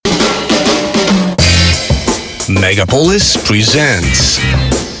Megapolis presents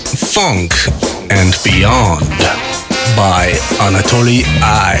Funk and Beyond by Anatoly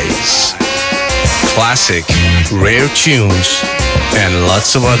Eyes. Classic, rare tunes, and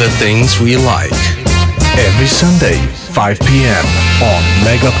lots of other things we like. Every Sunday, 5 p.m. on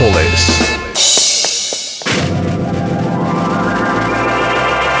Megapolis.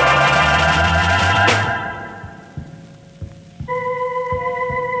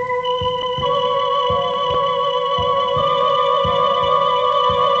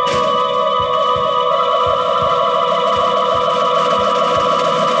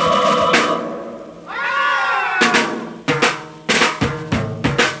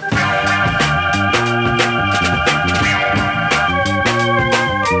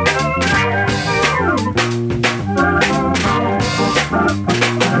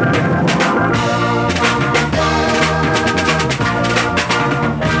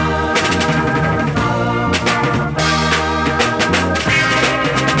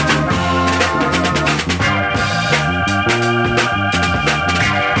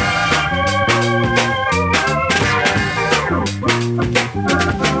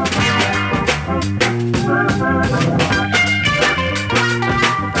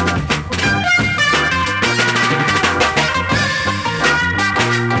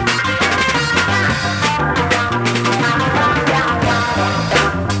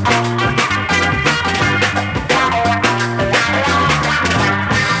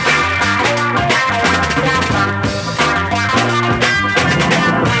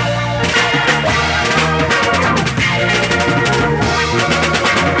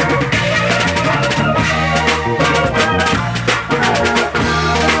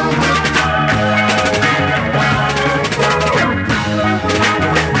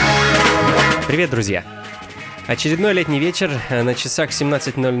 Привет, друзья! Очередной летний вечер, на часах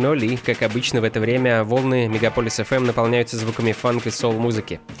 17:00, и, как обычно, в это время волны Megapolis FM наполняются звуками фанк и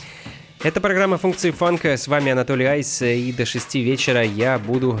соул-музыки. Это программа «Функции фанка», с вами Анатолий Айс, и до 6 вечера я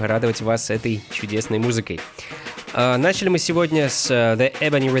буду радовать вас этой чудесной музыкой. Начали мы сегодня с The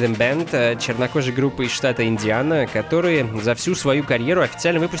Ebony Rhythm Band, чернокожей группы из штата Индиана, которые за всю свою карьеру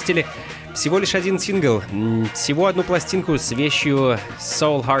официально выпустили всего лишь один сингл, всего одну пластинку с вещью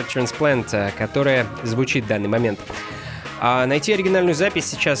Soul Heart Transplant, которая звучит в данный момент. Найти оригинальную запись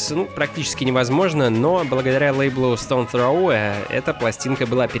сейчас практически невозможно, но благодаря лейблу Stone Throw эта пластинка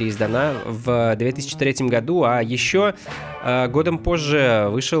была переиздана в 2003 году, а еще годом позже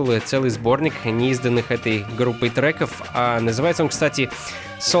вышел целый сборник неизданных этой группой треков. Называется он, кстати,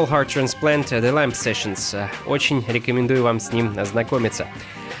 Soul Heart Transplant The Lamp Sessions. Очень рекомендую вам с ним ознакомиться.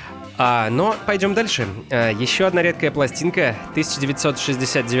 Но пойдем дальше. Еще одна редкая пластинка,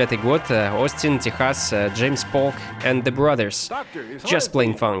 1969 год, Остин, Техас, Джеймс Полк and the Brothers. Just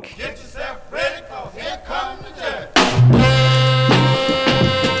Plain Funk.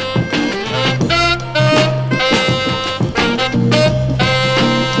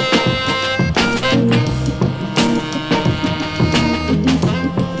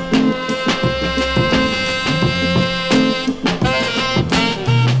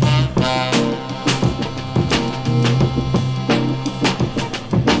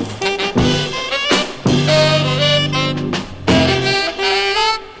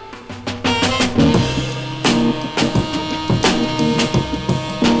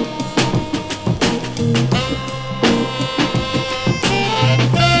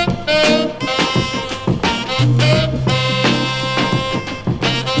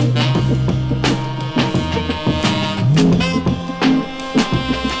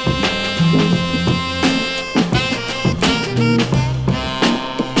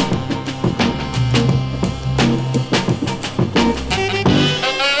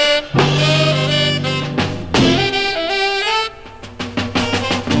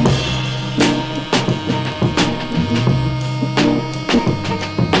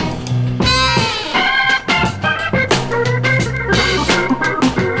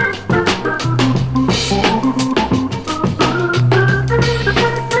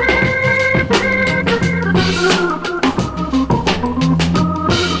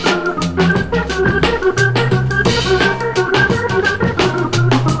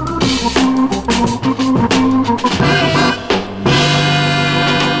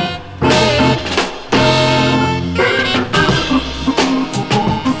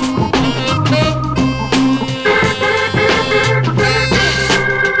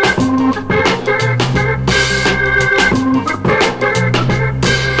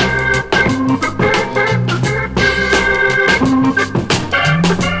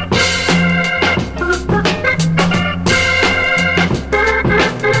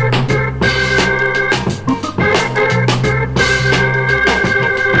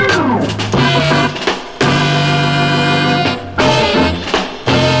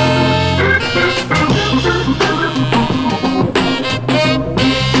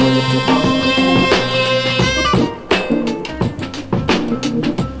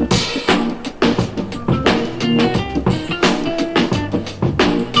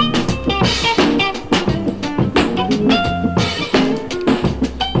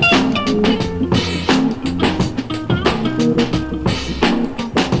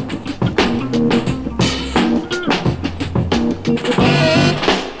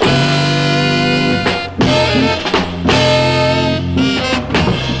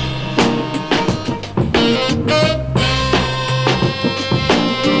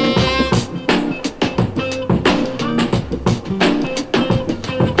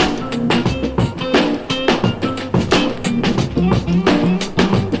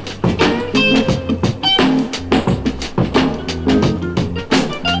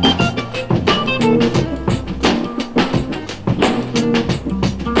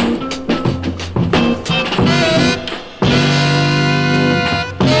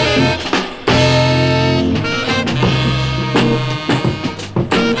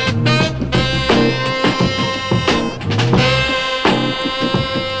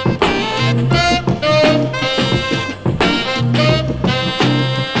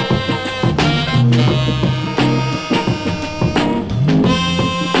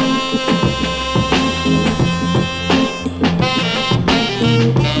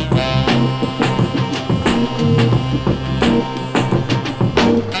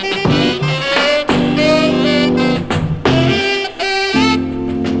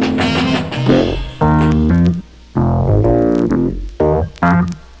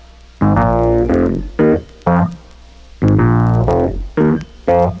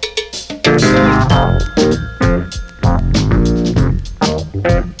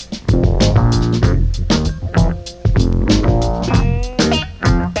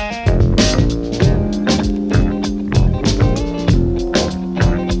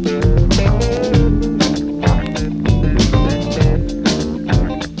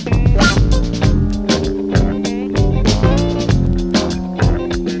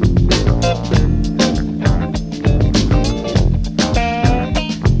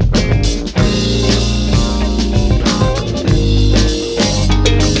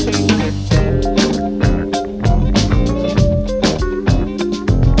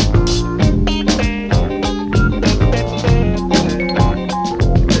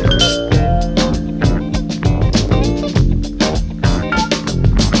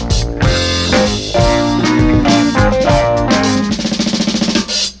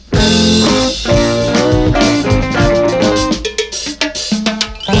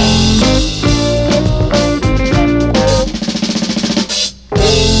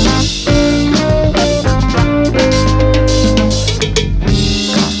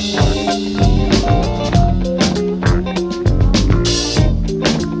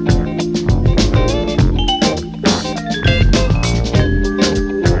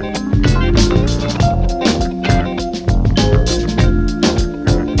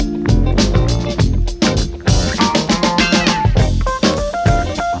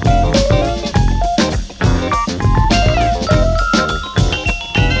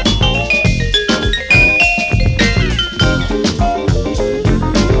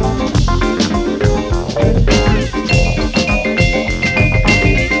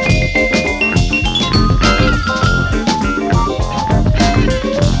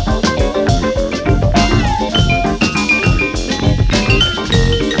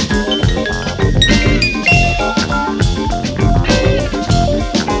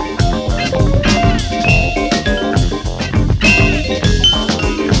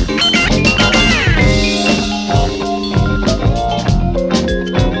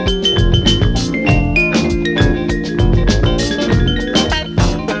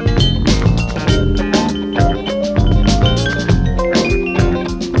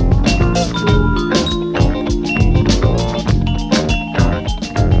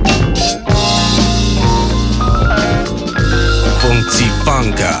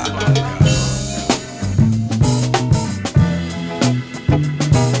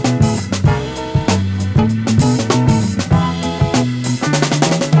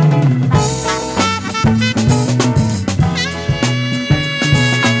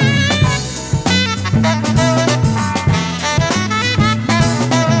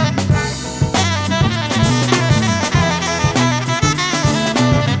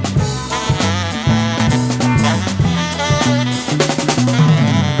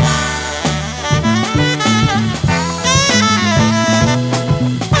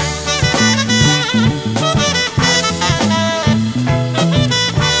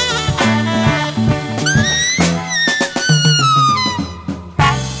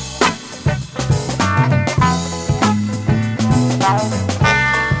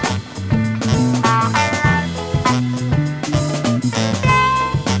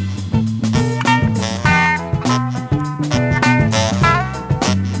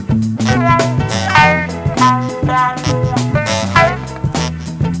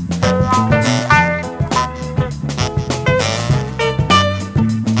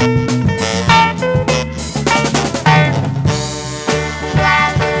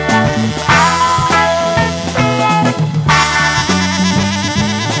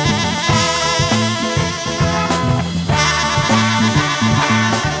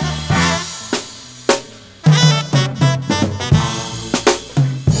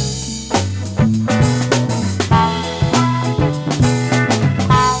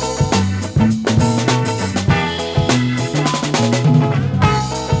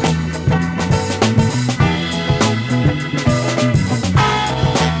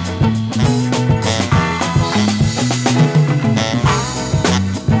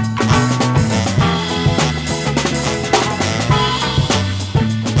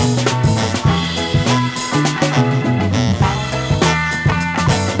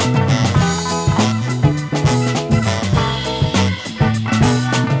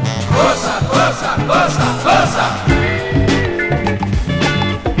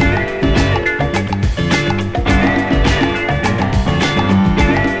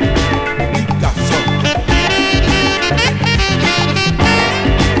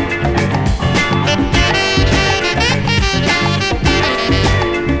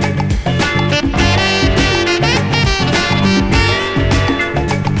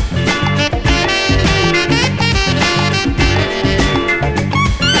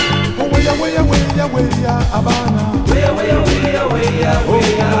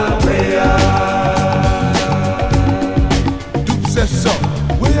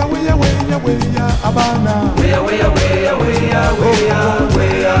 Habana.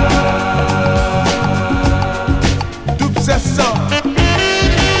 D'obsessor.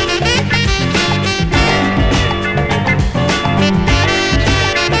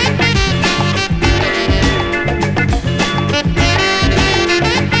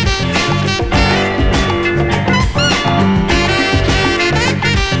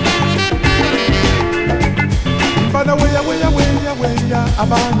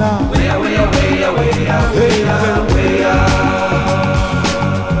 Habana.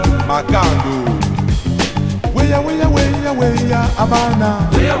 Magando. Habana.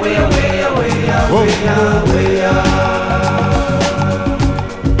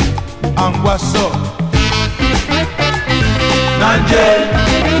 Anguasso. Nanje.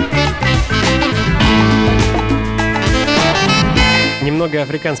 Немного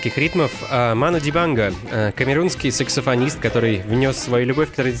африканских ритмов. Ману Дибанго, камерунский саксофонист, который внес свою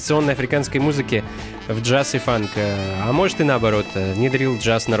любовь к традиционной африканской музыке в джаз и фанк, а может и наоборот, внедрил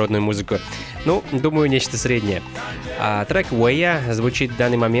джаз в народную музыку. Ну, думаю, нечто среднее. Трек «Уэя» звучит в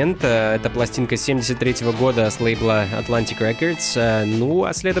данный момент. Это пластинка 73-го года с лейбла Atlantic Records. Ну,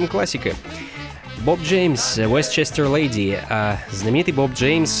 а следом классика. Боб Джеймс, Westchester Lady. Знаменитый Боб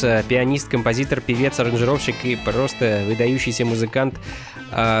Джеймс, пианист, композитор, певец, аранжировщик и просто выдающийся музыкант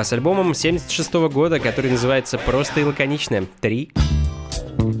с альбомом 76-го года, который называется просто и лаконично «3».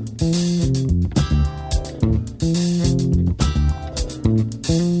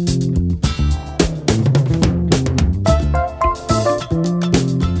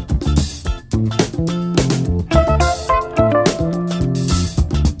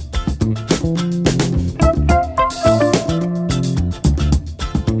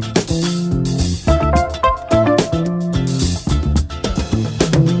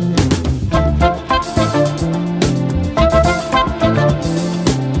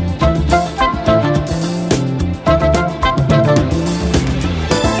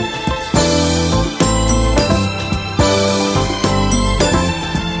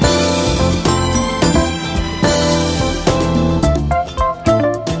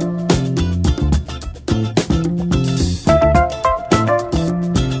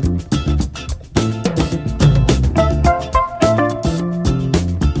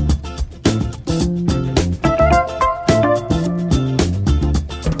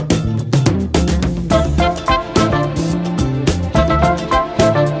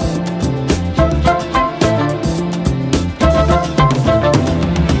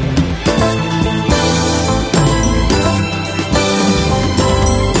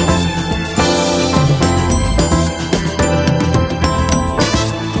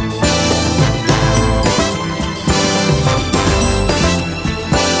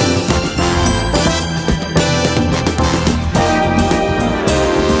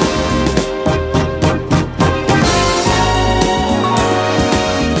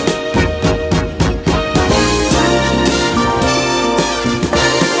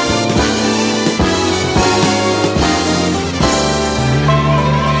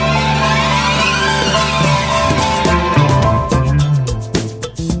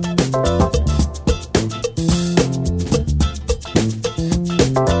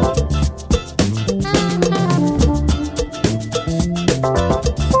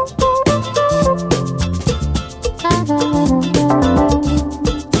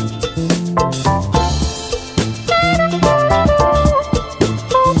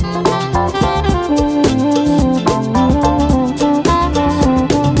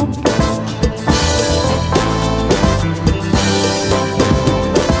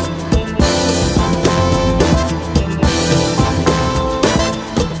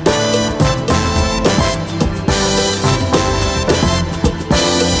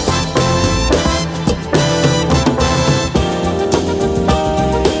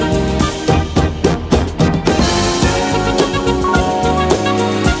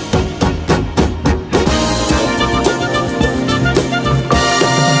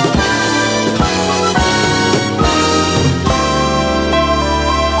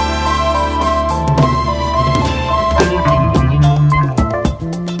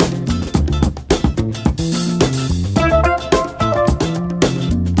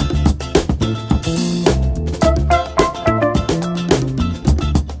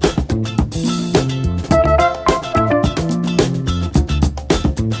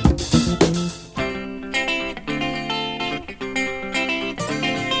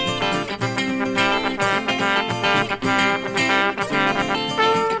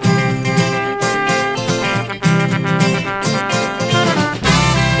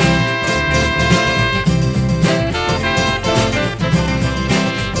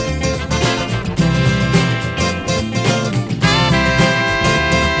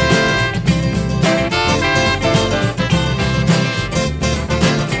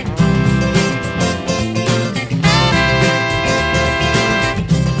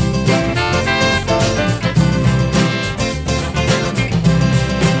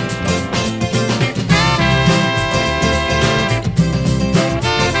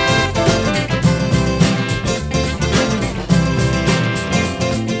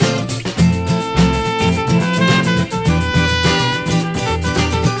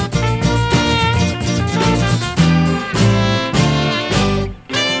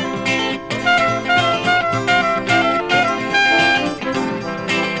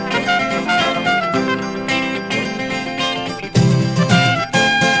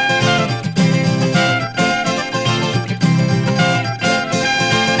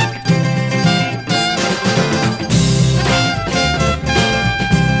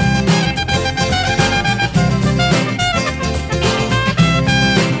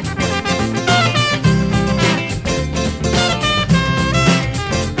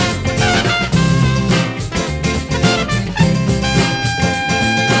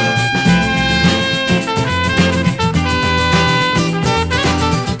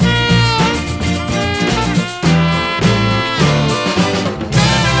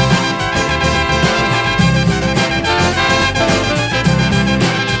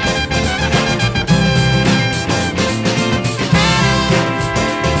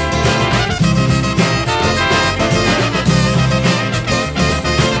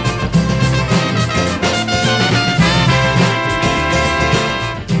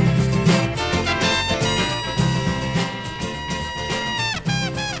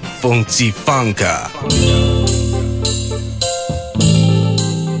 funky funka.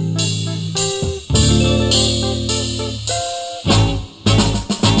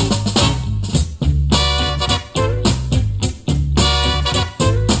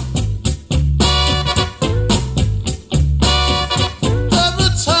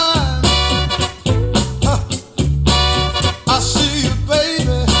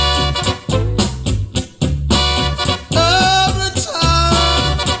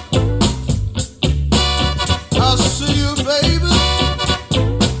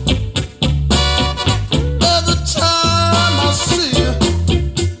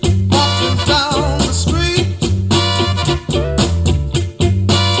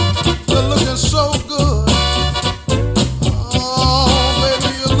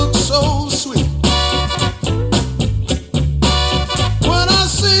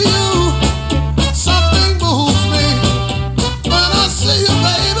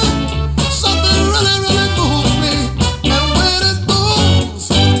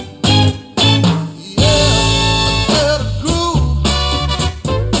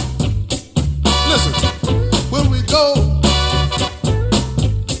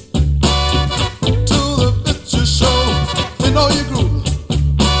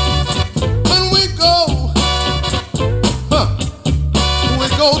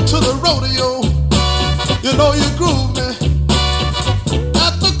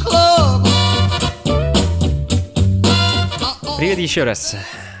 Привет еще раз.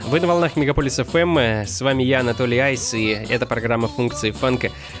 Вы на волнах Мегаполис FM, с вами я, Анатолий Айс, и это программа «Функции фанка».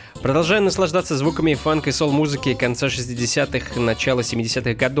 Продолжаем наслаждаться звуками фанк и сол-музыки конца 60-х, начала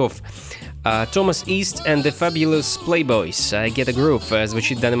 70-х годов. Thomas East and the Fabulous Playboys, Get a Groove,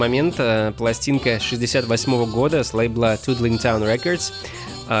 звучит в данный момент, пластинка 68-го года с лейбла Toodling Town Records,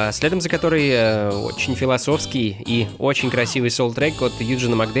 следом за которой очень философский и очень красивый сол-трек от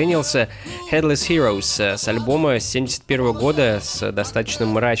Юджина Макдэниелса Headless Heroes с альбома 71 года с достаточно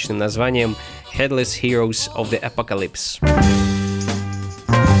мрачным названием Headless Heroes of the Apocalypse.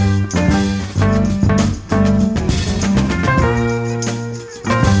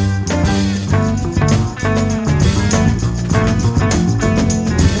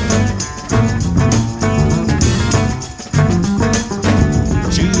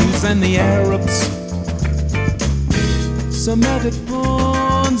 And the Arabs, Semitic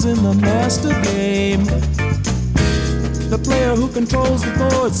pawns in the master game. The player who controls the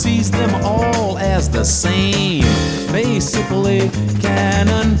board sees them all as the same, basically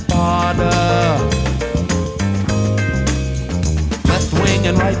cannon fodder. Left wing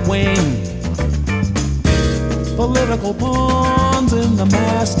and right wing, political pawns in the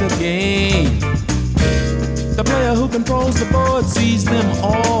master game. The player who controls the board sees them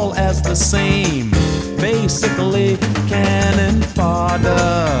all as the same, basically cannon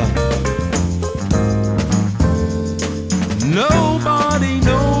fodder. Nobody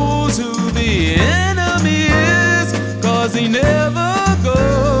knows who the enemy is, 'cause he never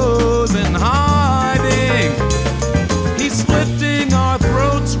goes in hiding. He's splitting our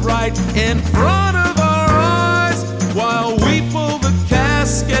throats right in front of our eyes, while we pull the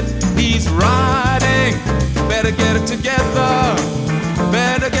casket he's riding. Better get it together,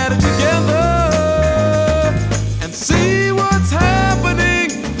 better get it together, and see what's happening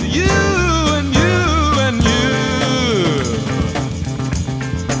to you and you and you.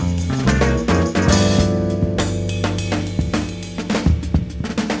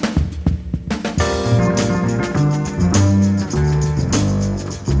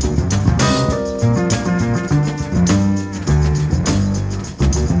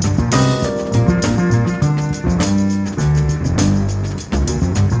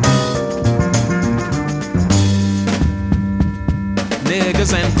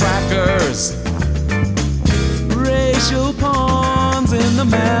 And crackers, racial pawns in the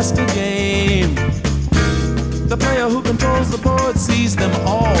master game. The player who controls the board sees them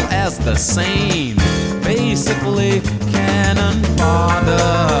all as the same, basically cannon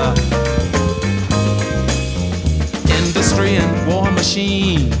fodder. Industry and war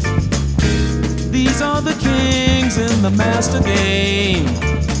machines, these are the kings in the master game.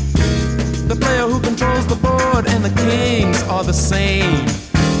 The player who controls the board and the kings are the same.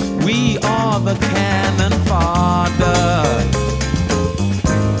 We are the cannon fodder.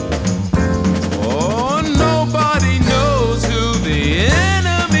 Oh, nobody knows who the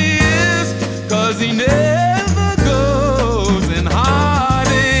enemy is, 'cause he never goes in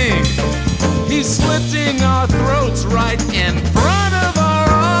hiding. He's slitting our throats right in front of our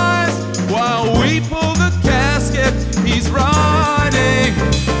eyes, while we pull the casket he's riding.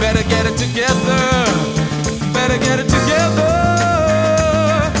 Better get it together, better get it together,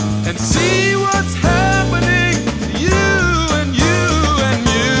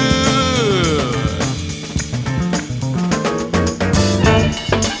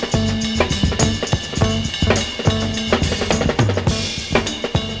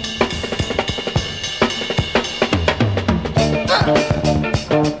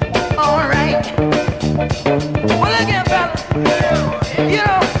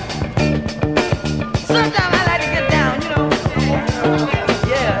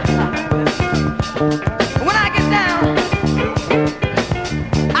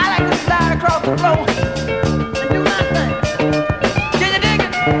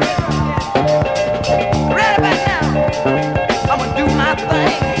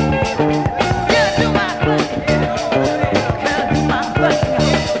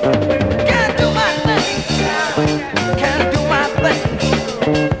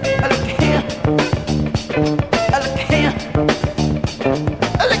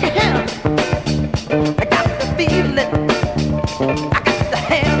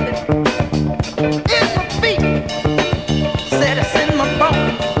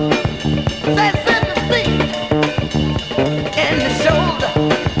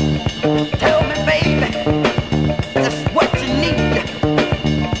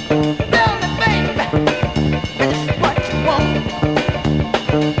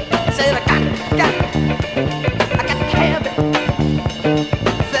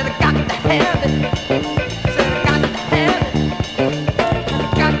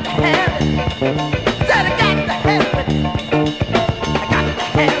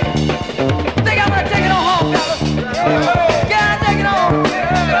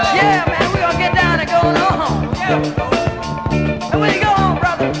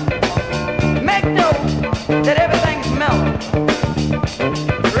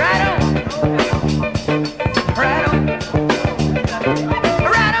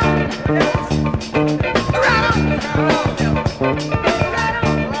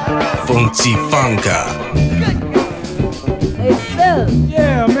 funka. Hey, fellas.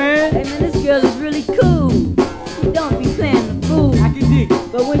 Yeah, man. Hey, man, this girl is really cool. She don't be playing the fool. I can dig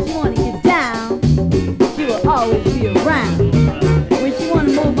it. But when she wanna get down, she will always be around. When she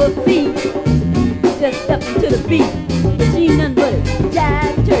wanna move her feet, just step into the beat. But she ain't nothing but a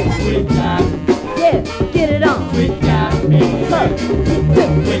jive turkey. Sweet jive. Yeah, get it on. Sweet jive, baby. Huh, get to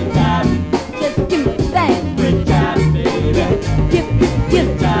it. Sweet jive. Just give me a thing. Sweet jive, baby. Give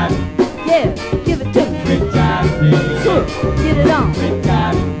it. Jive. Yeah, give it to me. Sweet jive, baby. Huh, get it on. Sweet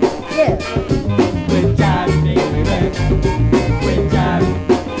jive. Yeah, Sweet jive, baby. Sweet jive.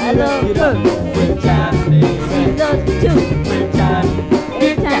 I love her. Sweet jive, baby. She loves me too. Sweet jive.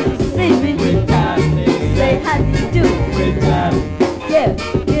 Every time she see me, Sweet jive, baby. say how do you do? Sweet jive. Yeah,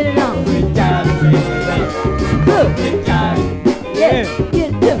 get it on. Sweet jive, baby. Good. Sweet jive. Yeah, get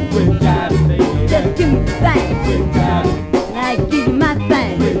it to me. Sweet jive, baby. Just give me the thing, Sweet jive. and I give you my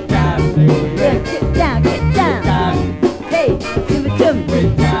thing. Sweet jive, baby. Yeah, get down, get down. Jive. Hey, give it to me.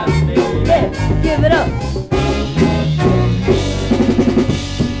 Sweet jive, baby. Yeah, give it up.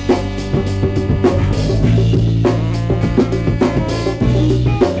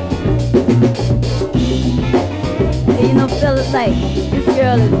 Hey, you know, fellas, like, this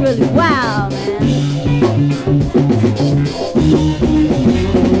girl is really wild, man.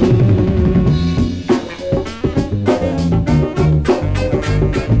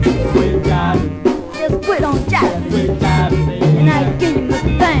 Sweet jive. Just quit on jiving, Sweet jive, baby. and I give you my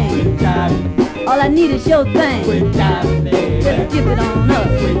thing. Sweet jive. All I need is your thing. Sweet jive, baby. Just give it on up.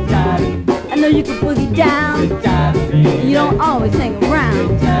 Sweet jive. I know you can boogie down, Sweet jive, baby. you don't always hang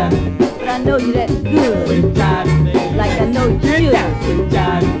around, Jive. but I know you that good, Sweet jive, baby. like I know you should. Sweet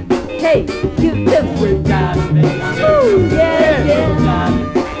jive. Hey, give it to me. Sweet jive, baby. Ooh, yeah, yeah. Jive.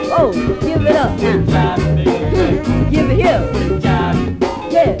 Oh, give it up now. Jive, baby. Give it here. Sweet jive.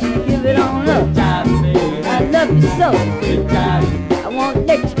 Yeah, give it on up. Jive, baby. I love you so. Sweet jive. I won't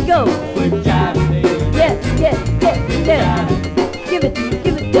let you go. Sweet jive, baby. Yeah. Give it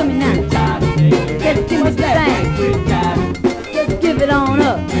to me now. Jive, baby. Just give me the thing. Sweet jive. Just give it on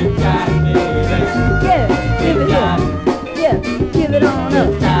up. Sweet jive, baby. Yeah, give it here. Yeah, give it on up.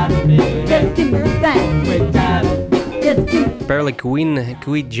 Jive, baby. Just give me the thing. Sweet jive. Just give me. Pearly Queen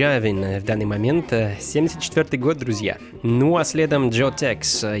Quit Javin в данный момент. 74-й год, друзья. Ну а следом Joe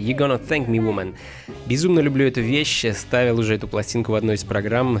Tex You Gonna Thank Me Woman. Безумно люблю эту вещь, ставил уже эту пластинку в одной из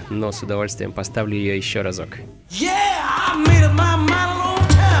программ, но с удовольствием поставлю ее еще разок. Yeah, I made up my mind a long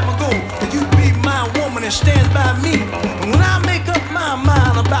time ago that you be my woman and stand by me. And when I make up my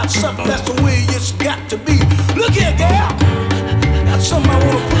mind about something, that's the way it's got to be. Look here, girl, that's something I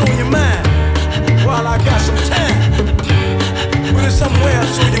want to put on your mind while I got some time. Put it somewhere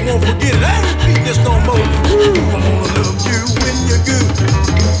so you won't forget it. I ain't repeating this no more. Ooh, I'm gonna love you when you're good,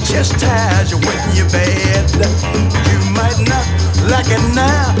 chastise you when you're bad. You might not like it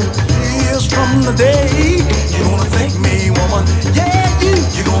now, years from the day. You're gonna thank me, woman. Yeah,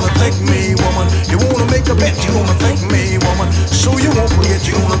 you're gonna thank me, woman. You wanna make a bet, you're gonna thank me, woman. So you won't forget,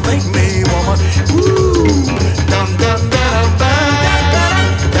 you're gonna thank me, woman. Ooh, dun dun dun dun dun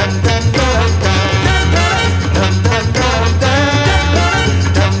dun dun dun dun.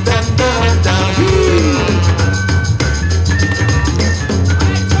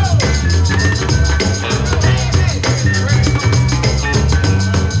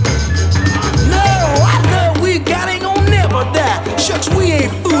 Shucks, we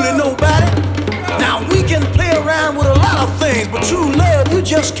ain't fooling nobody. Now we can play around with a lot of things, but true love, you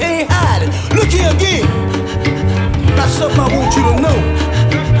just can't hide it. Look here again. That's something I want you to know.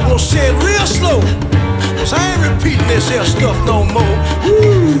 I'm gonna say it real slow, cause I ain't repeating this here stuff no more.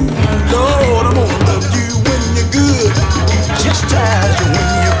 Ooh, Lord, I'm gonna love you when you're good, chastise you when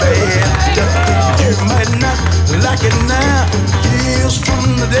you're bad. You might not like it now, years from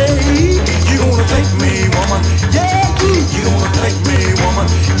the day. You're gonna thank me, woman. Yeah, you're gonna thank me, woman.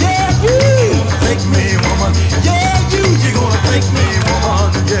 Yeah, you're gonna thank me, woman. Yeah, you're gonna thank me,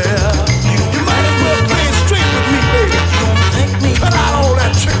 woman. Yeah, you might as well play it straight with me, baby. You're gonna thank me. Cut out all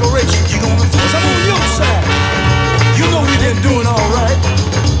that trickery. You're gonna thank me. I'm on your side. You know we been doing all right.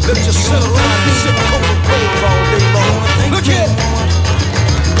 Let's just settle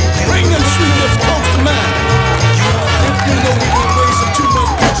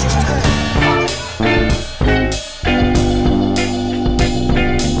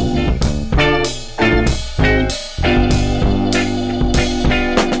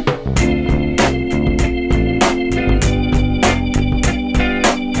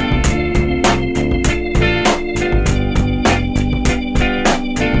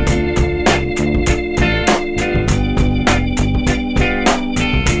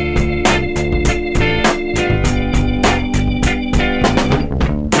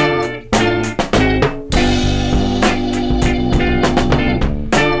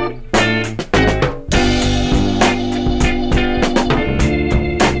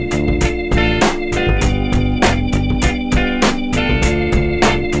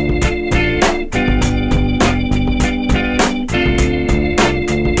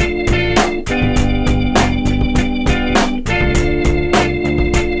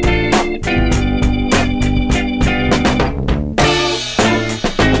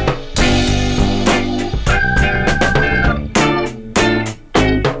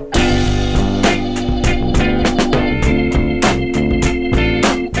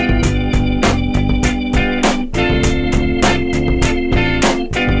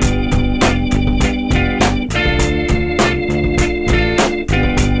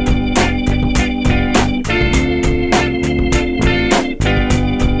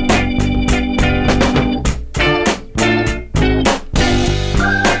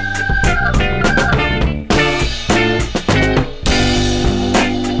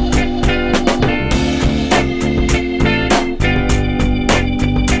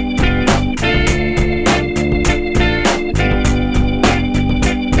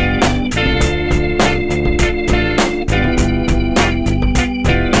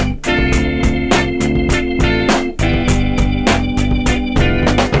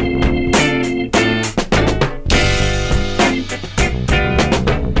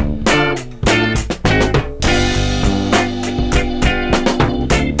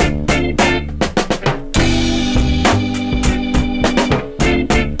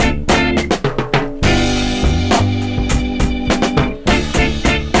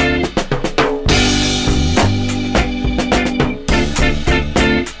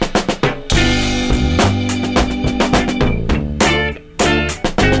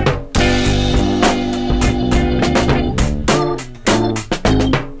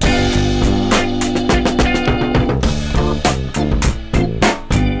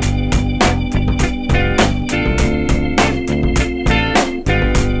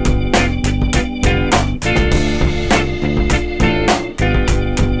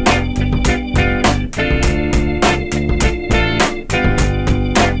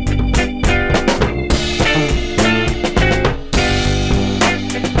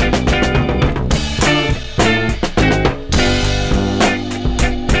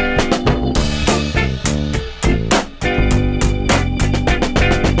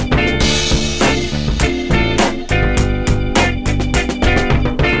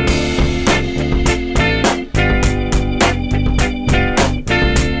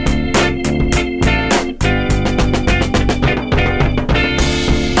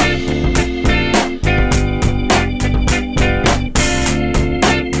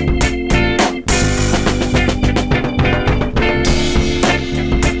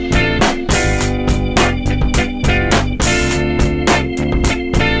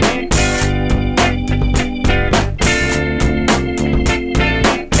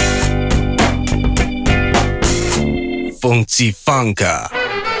funka.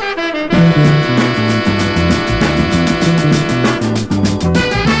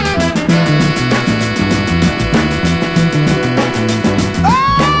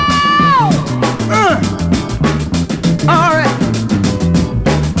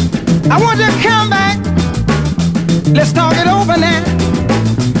 I want you to come back. Let's talk it over now.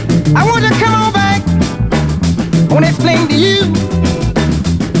 I want you to come on back. I want to explain to you.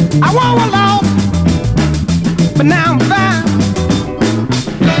 I was lost, but now I'm fine.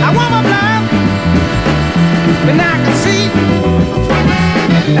 I was blind, but now I can see.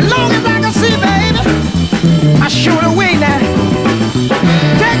 As long as I can see, baby, I show the way now.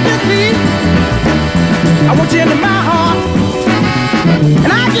 Take this lead. I want you into my heart,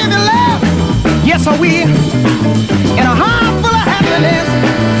 and I give you love. Yes, I will. In a heart full of happiness,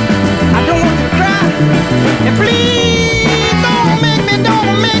 I don't want you to cry. And please don't make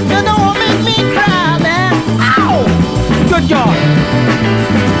me cry, man. Ow! Good God.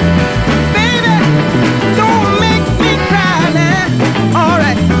 Baby, don't make me cry now. All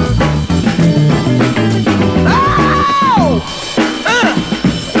right. Oh!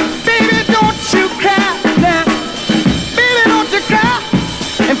 Baby, don't you cry now. Baby, don't you cry.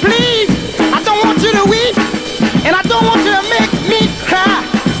 And please, I don't want you to weep, and I don't want you to make me cry.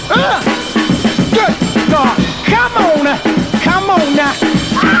 Good God, come on now.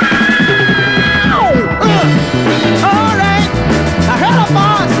 Ow! All right, I heard a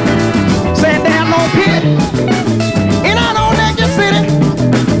voice saying down on pit, and I know that you city,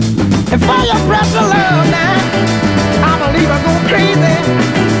 and for your precious love now, I believe I go crazy.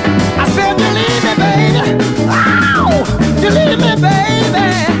 I said you leave me, baby. Ow! You leave me, baby.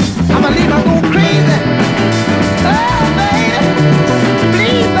 I believe I go crazy. Oh, baby.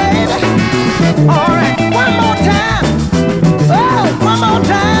 Please, baby. All right, one more time. Oh, one more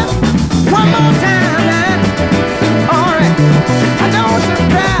time. One more time now. All right. I don't want you to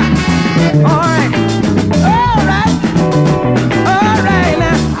cry. All right. All right. All right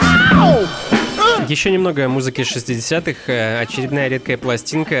now. Ow! Еще немного музыки 60-х. Очередная редкая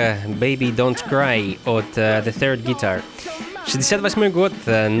пластинка «Baby Don't Cry» от The Third Guitar. 68-й год,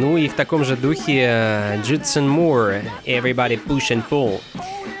 ну и в таком же духе Judson Moore, Everybody Push and Pull.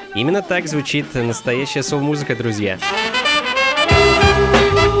 Именно так звучит настоящая соул-музыка, друзья.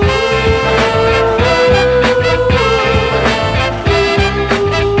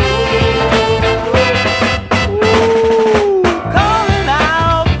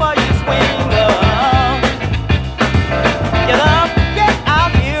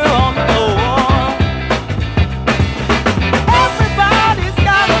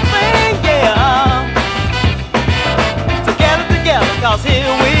 Cause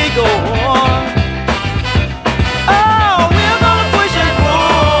here we go. Oh,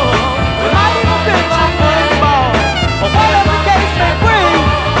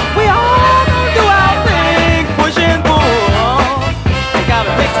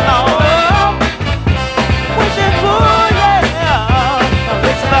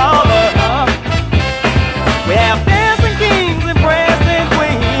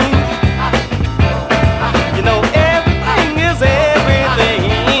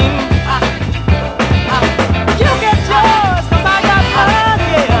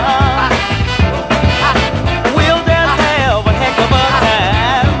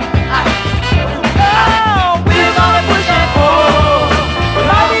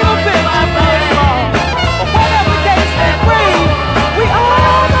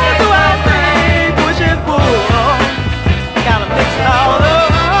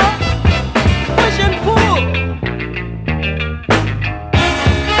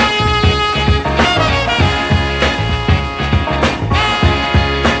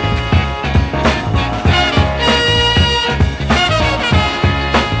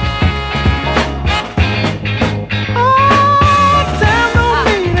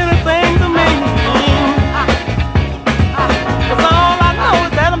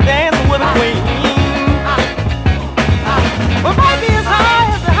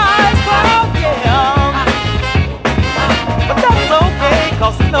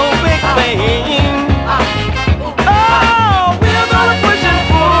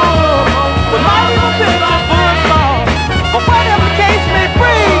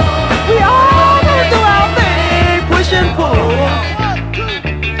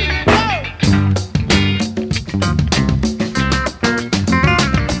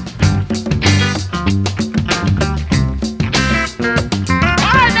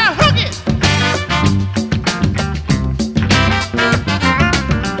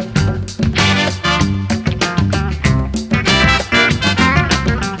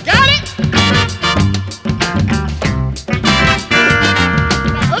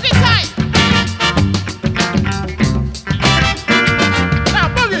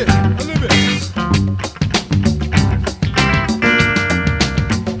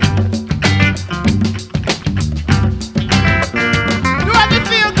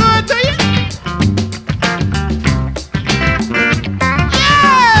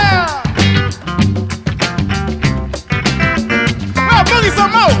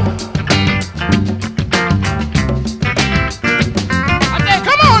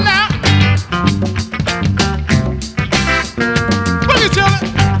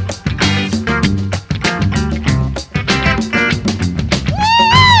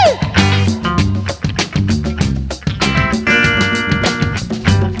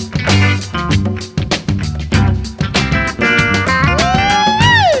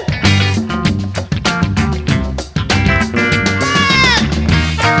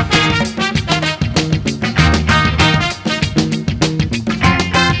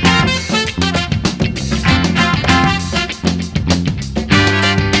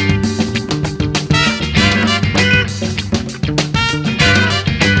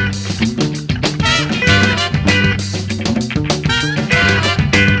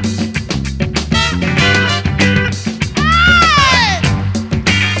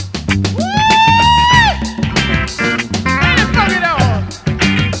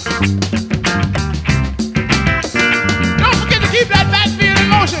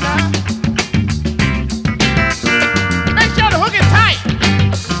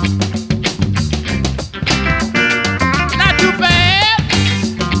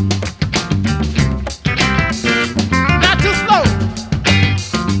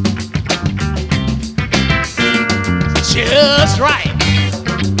 right.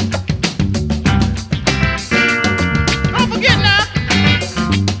 Don't forget now.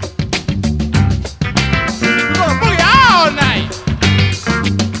 We're gonna boogie all night.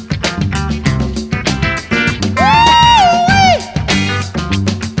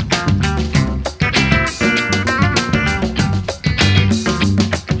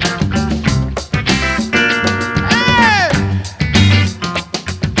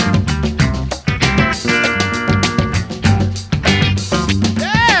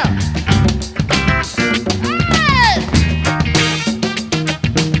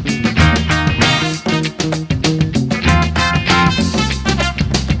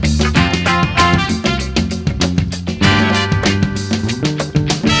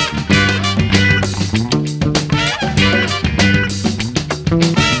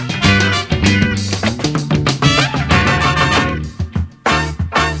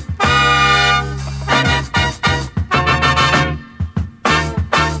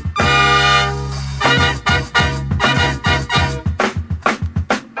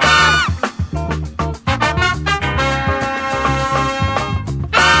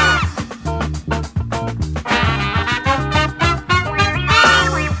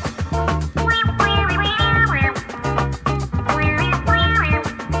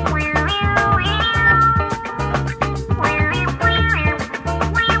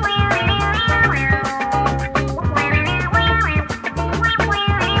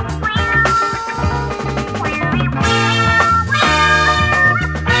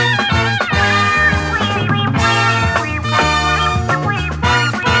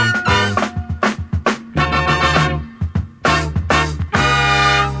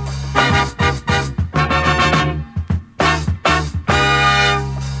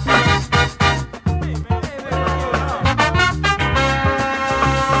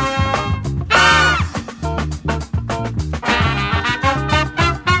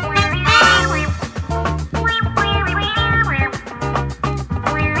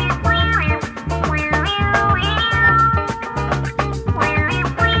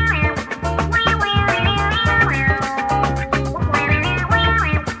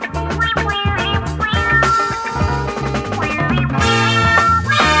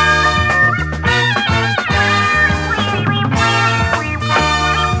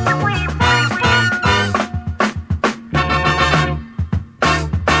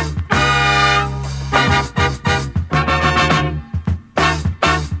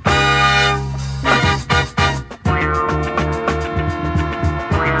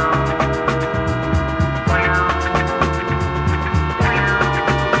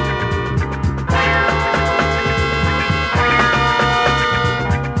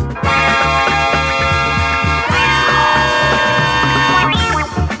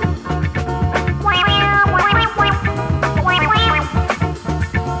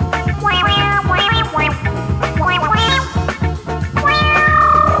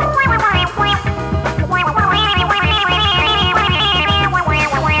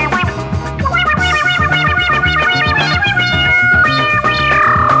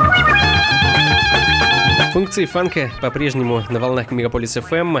 Функции фанка по-прежнему на волнах Megapolis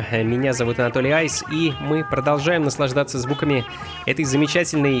FM. Меня зовут Анатолий Айс, и мы продолжаем наслаждаться звуками этой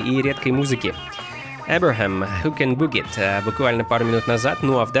замечательной и редкой музыки. Abraham, Who Can Book It, буквально пару минут назад,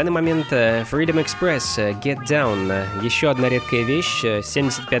 ну а в данный момент Freedom Express, Get Down, еще одна редкая вещь,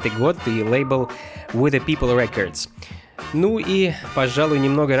 75-й год и лейбл With the People Records. Ну и, пожалуй,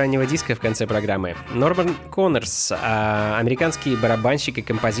 немного раннего диска в конце программы. Норман Коннорс, американский барабанщик и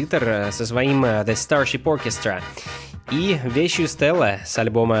композитор со своим The Starship Orchestra и вещью Стелла с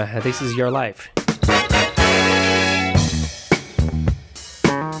альбома This Is Your Life.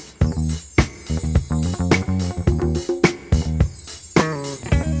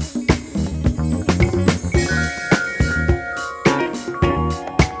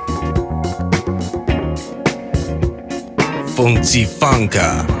 Funky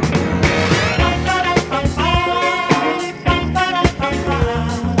Funka.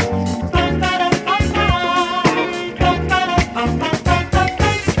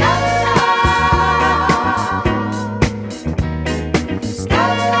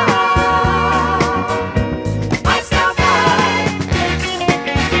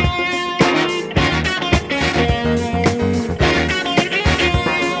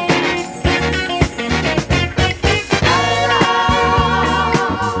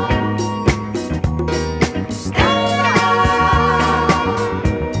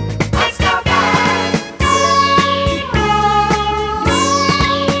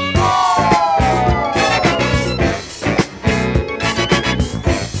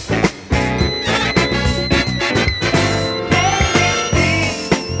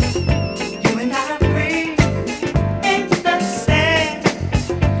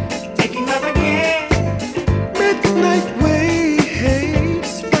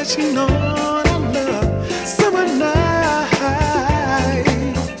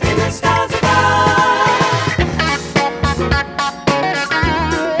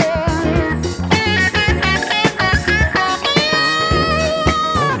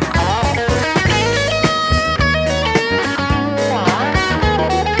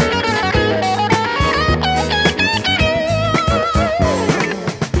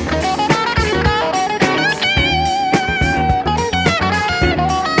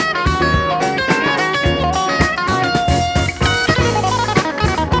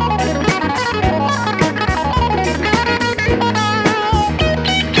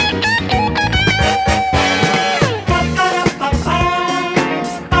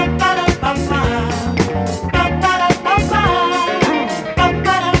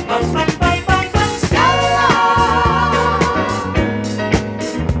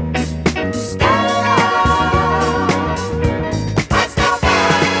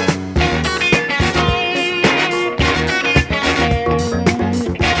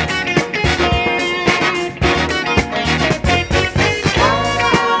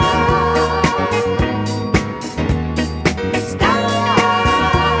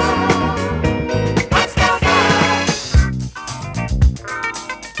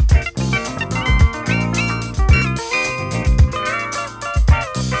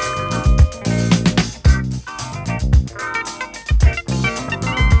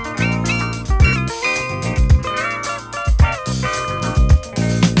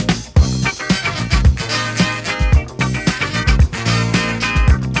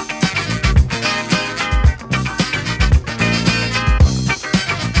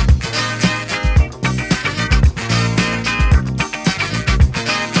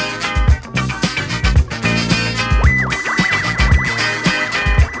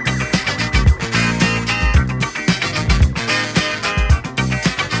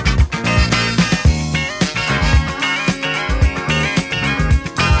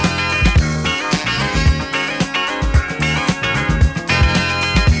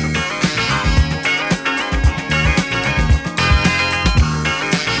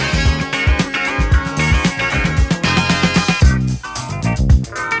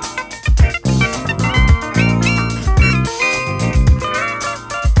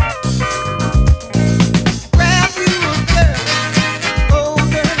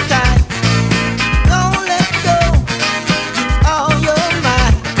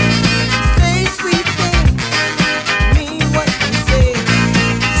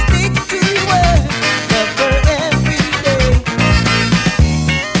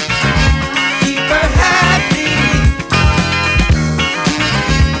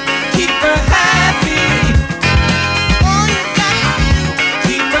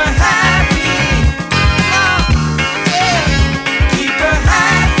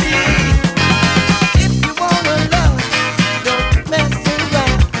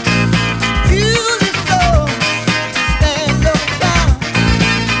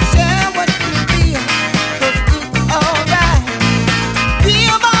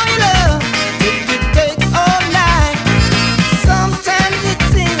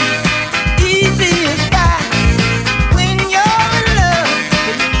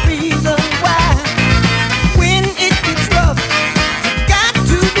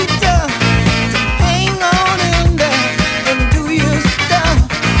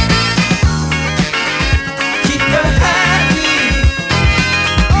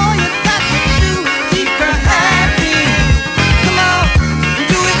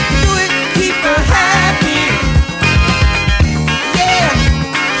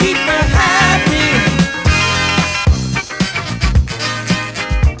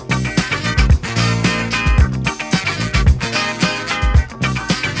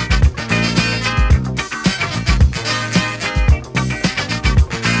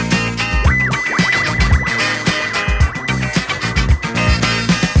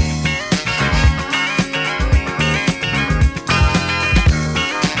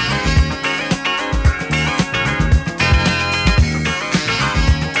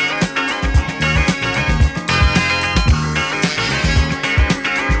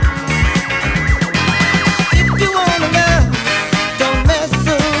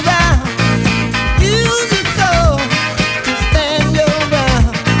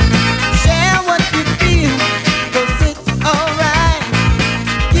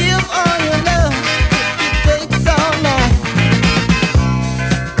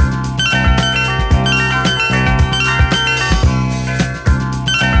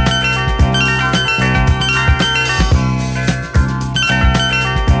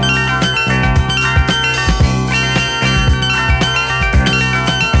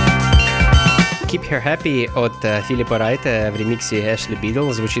 Keep Her Happy от Филиппа Райта в ремиксе Эшли Бидл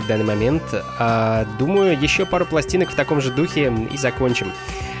звучит в данный момент. Думаю, еще пару пластинок в таком же духе и закончим.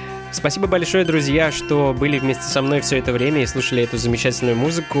 Спасибо большое, друзья, что были вместе со мной все это время и слушали эту замечательную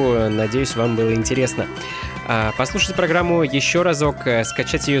музыку. Надеюсь, вам было интересно. Послушать программу еще разок,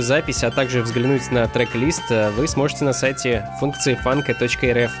 скачать ее запись, а также взглянуть на трек-лист вы сможете на сайте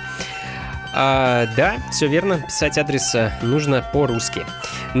функциифанка.рф. Да, все верно, писать адрес нужно по-русски.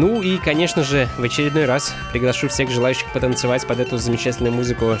 Ну и, конечно же, в очередной раз приглашу всех желающих потанцевать под эту замечательную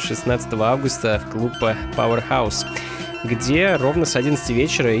музыку 16 августа в клуб Powerhouse, где ровно с 11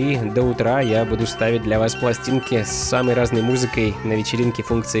 вечера и до утра я буду ставить для вас пластинки с самой разной музыкой на вечеринке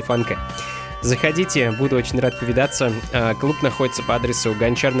функции фанка. Заходите, буду очень рад повидаться. Клуб находится по адресу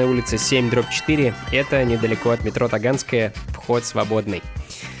Гончарная улица 7/4. Это недалеко от метро Таганская, вход свободный.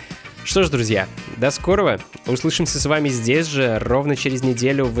 Что ж, друзья, до скорого. Услышимся с вами здесь же ровно через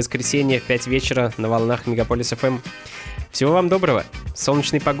неделю в воскресенье в 5 вечера на волнах Megapolis FM. Всего вам доброго,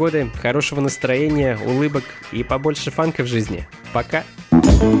 солнечной погоды, хорошего настроения, улыбок и побольше фанка в жизни. Пока!